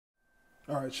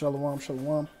All right, shalom,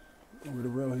 shalom. We're the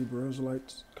real Hebrew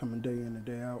Israelites, coming day in and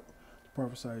day out to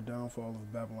prophesy downfall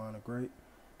of Babylon the Great.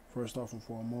 First off and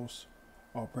foremost,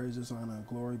 all praises, honor, and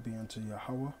glory be unto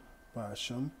Yahweh by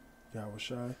Hashem, Yahweh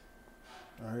Shai.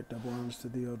 All right, double honors to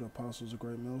thee, O the apostles of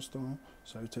great millstone.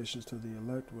 Salutations to the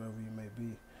elect, wherever you may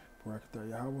be. Barakatah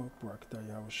Yahweh, Barakatah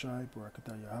Yahweh Shai,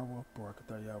 Barakatah Yahweh,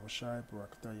 Barakatah Yahweh Shai,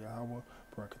 Barakatah Yahweh,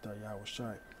 Barakatah Yahweh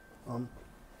Shai.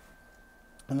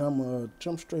 And I'm going to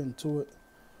jump straight into it.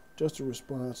 Just a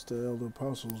response to Elder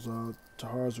Apostles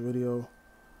Tahar's video,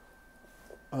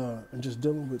 and just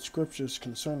dealing with scriptures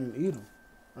concerning Edom,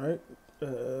 right?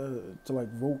 To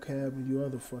like vocab and you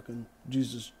other fucking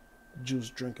Jesus juice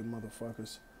drinking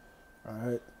motherfuckers, all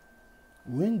right?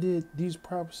 When did these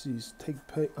prophecies take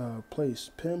place?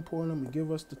 Pinpoint them and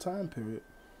give us the time period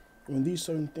when these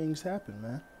certain things happen,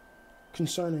 man.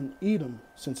 Concerning Edom,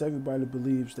 since everybody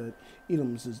believes that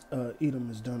Edom is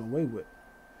done away with.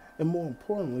 And more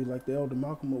importantly, like the Elder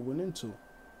Malcolm went into,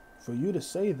 for you to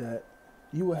say that,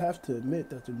 you would have to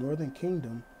admit that the northern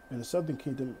kingdom and the southern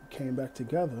kingdom came back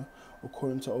together,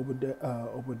 according to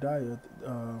Obadiah,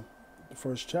 the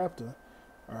first chapter.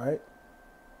 All right,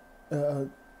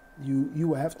 you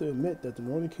would have to admit that the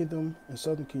northern kingdom and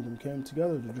southern kingdom came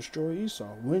together to destroy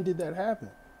Esau. When did that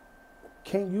happen?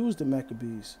 Can't use the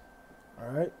Maccabees, all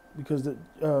right, because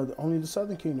only the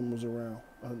southern kingdom was around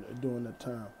during that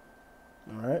time.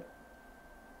 All right.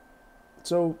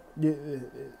 So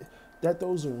that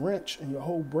throws a wrench in your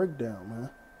whole breakdown, man.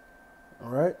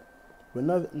 All right. But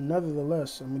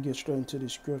nevertheless, I'm going to get straight into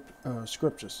these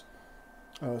scriptures.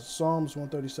 Psalms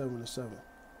 137:7.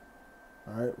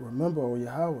 All right. Remember, O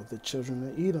Yahweh, the children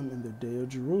of Edom in the day of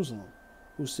Jerusalem,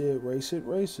 who said, race it,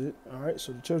 race it. All right.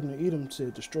 So the children of Edom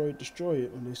said, destroy it, destroy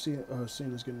it, when they seen us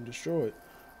getting destroyed.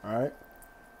 All right.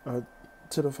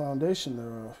 To the foundation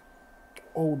thereof.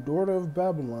 O daughter of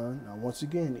Babylon. Now, once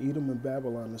again, Edom and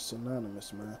Babylon is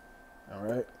synonymous, man. All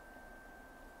right.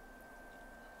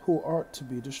 Who art to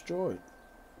be destroyed.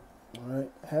 All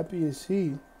right. Happy is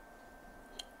he.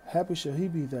 Happy shall he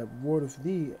be that wardeth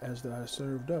thee as thou hast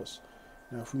served us.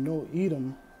 Now, if we know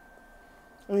Edom,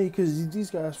 I mean, because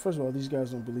these guys, first of all, these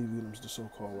guys don't believe Edom's the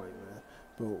so-called white man.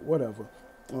 But whatever.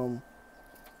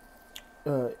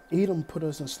 Edom put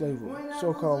us in slavery.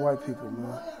 So-called white people,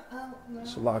 man.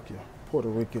 Salakia. Puerto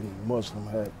Rican Muslim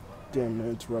had damn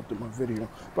near interrupted my video.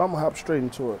 But I'm going to hop straight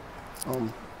into it.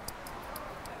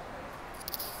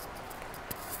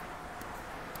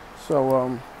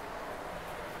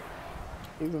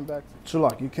 Even back to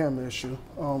Salakia, camera issue.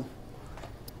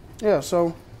 Yeah,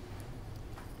 so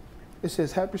it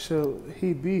says, happy shall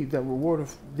he be that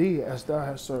rewardeth thee as thou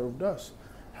hast served us.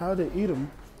 How did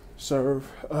Edom serve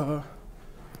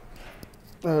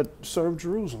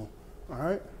Jerusalem? All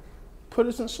right? Put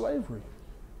us in slavery.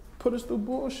 Put us through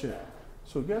bullshit.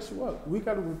 So guess what? We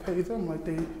got to repay them like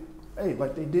they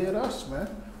did us, man.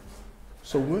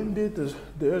 So when did the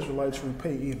Israelites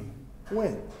repay Edom?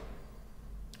 When?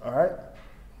 All right?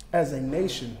 As a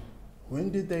nation,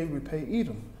 when did they repay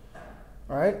Edom?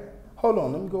 All right? Hold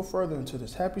on, let me go further into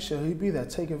this. Happy shall he be that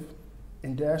taketh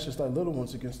and dashes thy little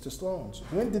ones against the stones.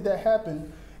 When did that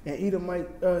happen in Edomite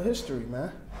history,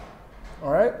 man?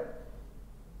 All right?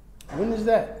 When is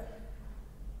that?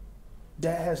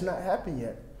 That has not happened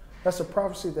yet. That's a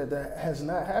prophecy that has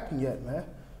not happened yet, man.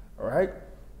 All right?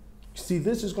 See,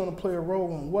 this is going to play a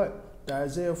role in what? The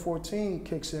Isaiah 14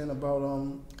 kicks in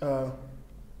about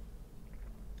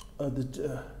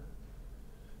the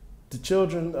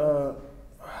children.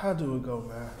 How do it go,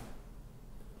 man?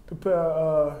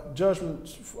 Prepare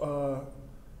judgments for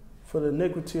the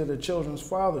iniquity of the children's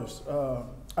fathers.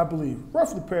 I believe,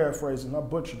 roughly paraphrasing. I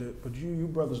butchered it, but you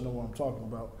brothers know what I'm talking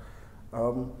about.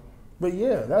 But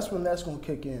yeah, that's when that's going to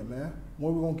kick in, man.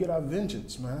 When we're going to get our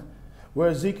vengeance, man. Where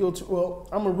Ezekiel, well,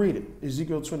 I'm going to read it.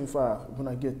 Ezekiel 25, when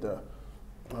I get there.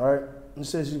 All right? It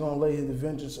says he's going to lay his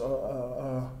vengeance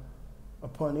upon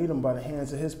Edom by the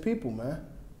hands of his people, man.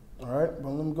 All right? But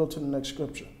let me go to the next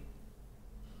scripture.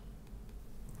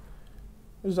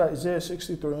 This is Isaiah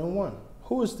 63:1.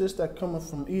 Who is this that cometh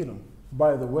from Edom?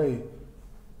 By the way,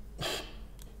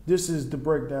 this is the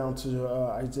breakdown to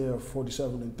Isaiah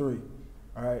 47:3.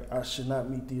 All right, I should not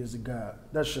meet thee as a god.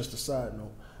 That's just a side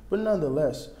note. But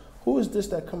nonetheless, who is this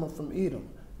that cometh from Edom?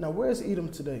 Now, where's Edom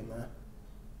today, man?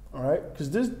 All right, because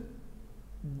this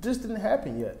didn't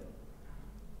happen yet.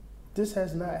 This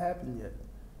has not happened yet.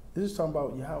 This is talking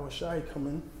about Yahweh Shai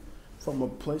coming from a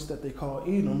place that they call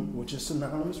Edom, which is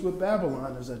synonymous with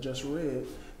Babylon, as I just read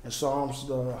in Psalms,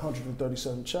 the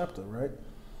 137th chapter, right?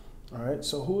 All right,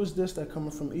 so who is this that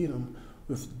cometh from Edom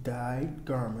with dyed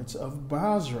garments of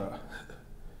Basra?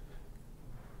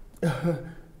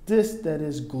 this that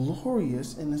is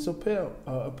glorious in its apparel?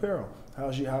 How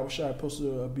is Yahweh supposed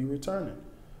to be returning?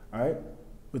 All right,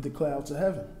 with the clouds of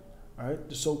heaven. All right,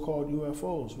 the so-called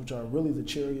UFOs, which are really the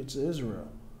chariots of Israel.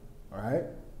 All right,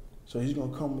 so he's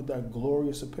going to come with that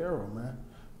glorious apparel, man,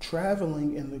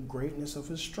 traveling in the greatness of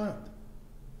his strength.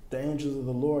 The angels of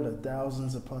the Lord are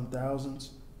thousands upon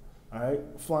thousands, all right,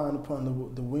 flying upon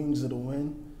the wings of the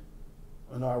wind.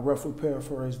 And I roughly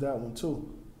paraphrase that one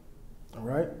too. All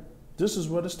right, this is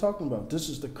what it's talking about. This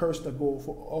is the curse that goes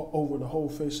over the whole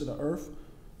face of the earth.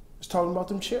 It's talking about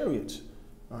them chariots,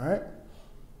 all right?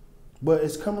 But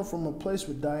it's coming from a place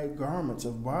with dyed garments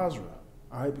of Basra,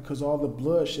 all right, because all the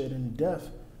bloodshed and death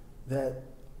that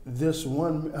this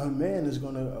one man is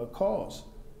going to cause,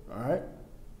 all right?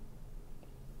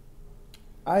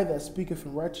 I that speaketh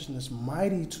in righteousness,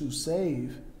 mighty to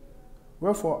save,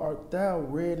 wherefore art thou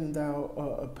red in thy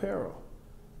apparel,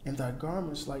 and thy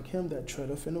garments like him that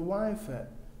treadeth in the wine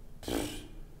fat.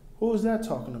 Who is that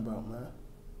talking about, man?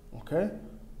 Okay?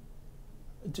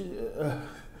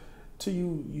 To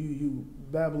you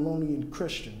Babylonian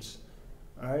Christians,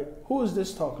 all right? Who is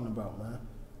this talking about, man?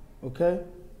 Okay?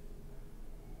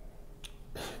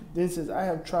 Then it says, I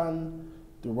have trodden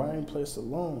the wine place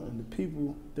alone, and the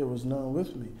people, there was none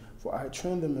with me. For I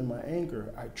trimmed them in my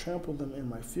anger, I trampled them in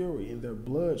my fury, and their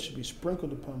blood should be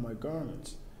sprinkled upon my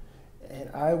garments.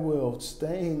 And I will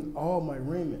stain all my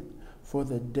raiment, for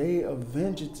the day of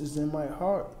vengeance is in my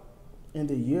heart, and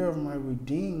the year of my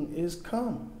redeeming is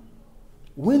come.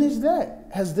 When is that?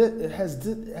 Has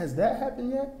that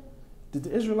happened yet? Did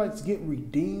the Israelites get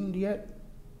redeemed yet?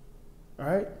 All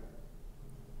right?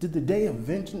 Did the day of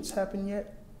vengeance happen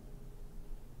yet?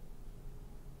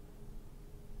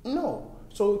 No.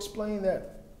 So explain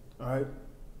that, all right,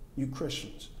 you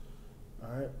Christians, all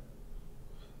right?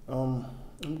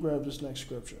 Let me grab this next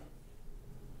scripture.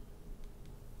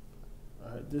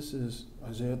 All right, this is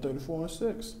Isaiah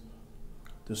 34:6.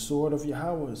 The sword of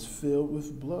Yahweh is filled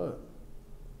with blood.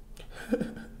 It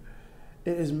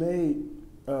is made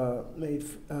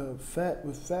fat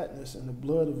with fatness and the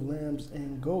blood of lambs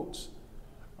and goats,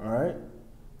 all right,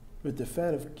 with the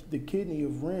fat of the kidney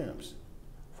of rams.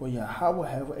 For Yahweh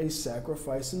have a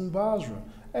sacrifice in Basra.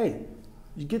 Hey,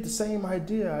 you get the same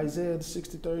idea, Isaiah the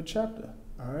 63rd chapter,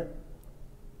 all right?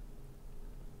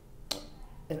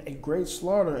 And a great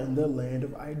slaughter in the land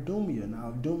of Idumea. Now,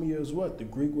 Idumea is what? The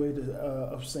Greek way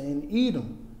of saying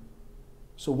Edom.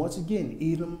 So once again,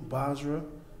 Edom, Basra,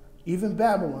 even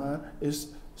Babylon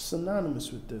is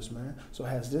synonymous with this, man. So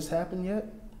has this happened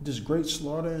yet? This great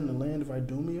slaughter in the land of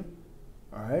Idumea?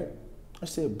 All right? I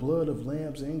said blood of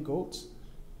lambs and goats.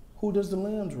 Who does the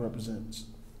lambs represent?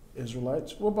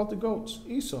 Israelites. What about the goats?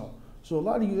 Esau. So a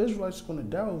lot of you Israelites are going to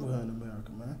die over here in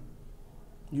America, man.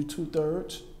 You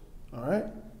 2/3. All right?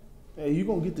 Hey, you're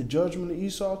going to get the judgment of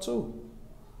Esau too.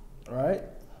 All right?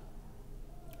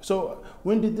 So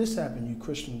when did this happen, you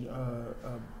Christian,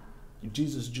 you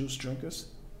Jesus juice drinkers?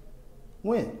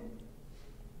 When?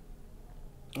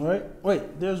 All right?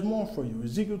 Wait, there's more for you.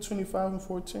 Ezekiel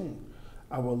 25:14.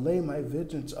 I will lay my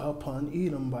vengeance upon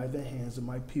Edom by the hands of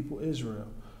my people Israel.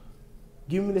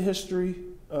 Give me the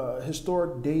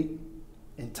historic date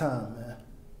and time, man.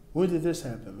 When did this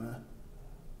happen, man?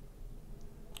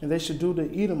 And they should do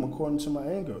to Edom according to my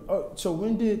anger. Oh, so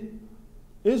when did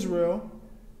Israel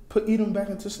put Edom back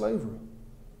into slavery?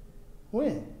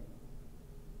 When?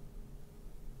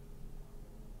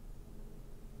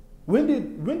 When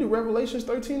did Revelations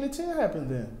 13:10 happen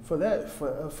then? For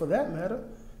that matter,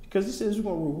 because it says we're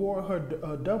going to reward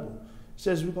her double. It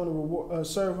says we're going to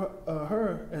serve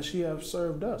her as she has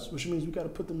served us, which means we got to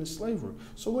put them in slavery.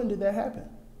 So when did that happen?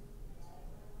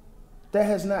 That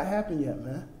has not happened yet,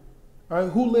 man. All right,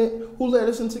 who led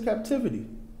us into captivity?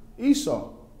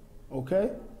 Esau.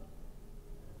 Okay.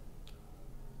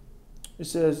 It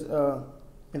says,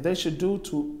 and they should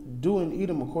do in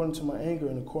Edom according to my anger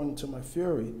and according to my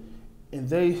fury, and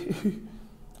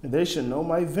they should know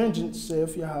my vengeance,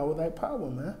 saith Yahweh thy power,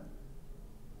 man.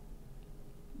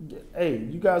 Hey,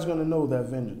 you guys gonna know that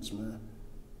vengeance, man.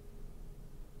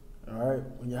 All right,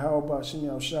 when Yahweh Bashim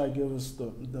Yahushai give us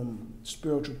them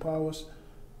spiritual powers,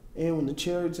 and when the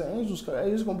chariots and angels come,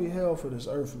 hey, it's gonna be hell for this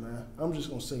earth, man. I'm just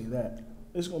gonna say that.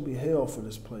 It's gonna be hell for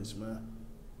this place, man.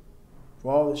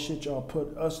 For all the shit y'all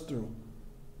put us through.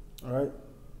 All right?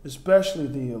 Especially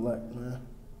the elect, man.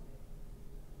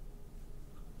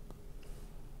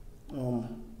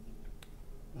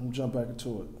 Let me jump back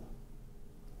into it.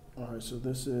 All right, so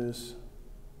this is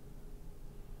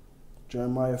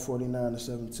Jeremiah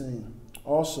 49:17.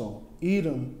 Also,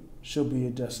 Edom shall be a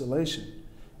desolation.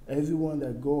 Everyone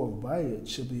that goeth by it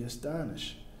shall be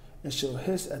astonished, and shall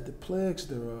hiss at the plagues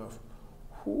thereof.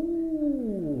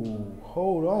 Ooh,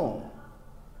 hold on.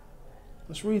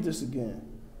 Let's read this again.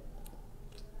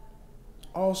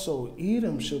 Also,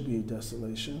 Edom shall be a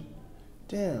desolation.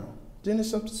 Damn. Didn't it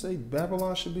something say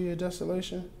Babylon should be a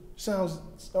desolation? Sounds,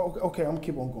 okay, I'm gonna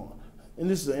keep on going. And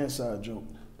this is an inside joke,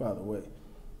 by the way.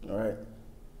 All right.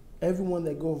 Everyone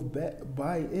that goes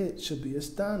by it should be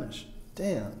astonished.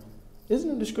 Damn. Isn't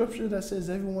it the scripture that says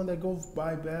everyone that goes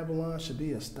by Babylon should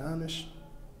be astonished?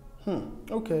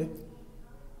 Okay.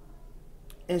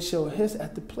 And shall hiss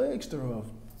at the plagues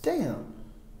thereof. Damn.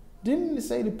 Didn't it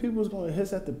say the people was going to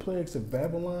hiss at the plagues of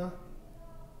Babylon?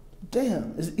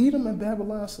 Damn. Is Edom and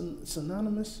Babylon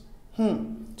synonymous?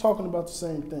 Talking about the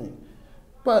same thing.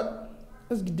 But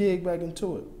let's dig back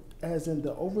into it. As in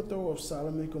the overthrow of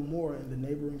Sodom and Gomorrah and the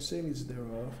neighboring cities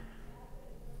thereof.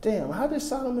 Damn, how did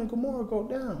Sodom and Gomorrah go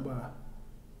down? By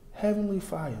heavenly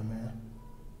fire, man.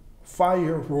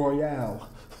 Fire royale.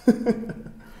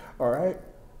 All right?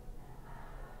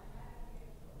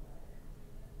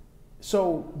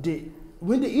 So,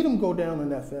 when did Edom go down in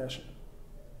that fashion?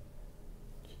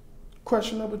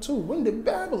 Question number 2, when did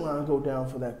Babylon go down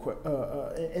for that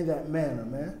in that manner,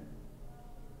 man?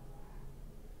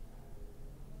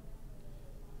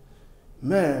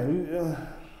 Man,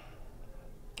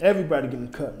 everybody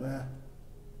getting cut, man.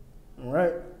 All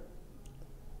right?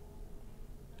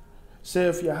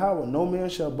 Saith Yahweh, no man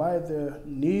shall abide there,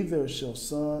 neither shall the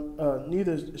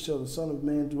Son of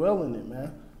Man dwell in it,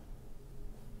 man.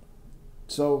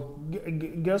 So,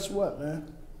 guess what,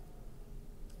 man?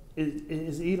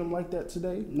 Is Edom like that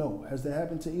today? No. Has that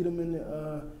happened to Edom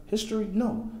in history?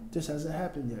 No. This hasn't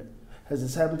happened yet. Has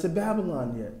this happened to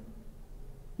Babylon yet?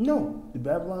 No. Did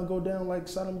Babylon go down like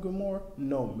Sodom and Gomorrah?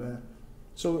 No, man.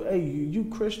 So, hey, you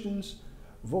Christians,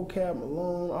 Vocab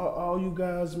Malone, all you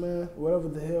guys, man, whatever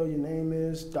the hell your name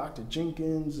is, Dr.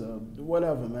 Jenkins,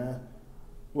 whatever, man.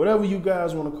 Whatever you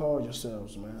guys want to call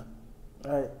yourselves, man.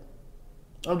 All right?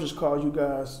 I'm just calling you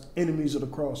guys enemies of the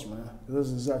cross, man. This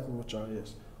is exactly what y'all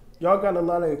is. Y'all got a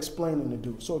lot of explaining to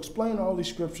do. So explain all these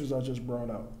scriptures I just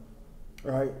brought out,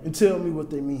 all right? And tell me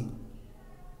what they mean.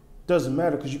 Doesn't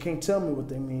matter because you can't tell me what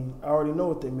they mean. I already know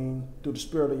what they mean through the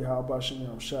spirit of Yahweh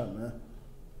Shem Shah, man.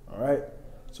 All right?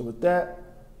 So with that,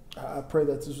 I pray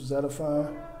that this was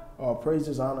edifying. All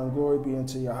praises, honor, and glory be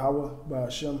unto Yahweh, by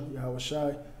Hashem, Yahweh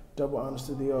Shai. Double honors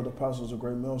to the elder apostles of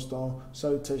Great Millstone.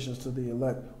 Salutations to the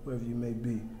elect, wherever you may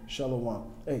be.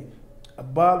 Shalom. Hey,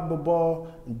 abad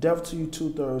babal, and death to you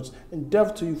 2/3, and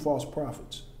death to you false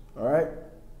prophets. All right?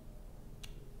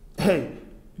 Hey,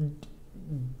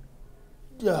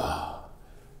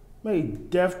 may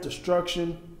death,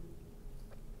 destruction.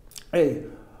 Hey,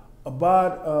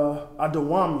 abad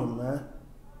adawamim, man.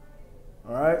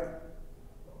 All right?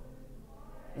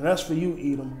 And that's for you,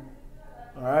 Edom.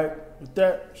 All right? With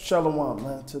that, shalom,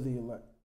 man, to the elect.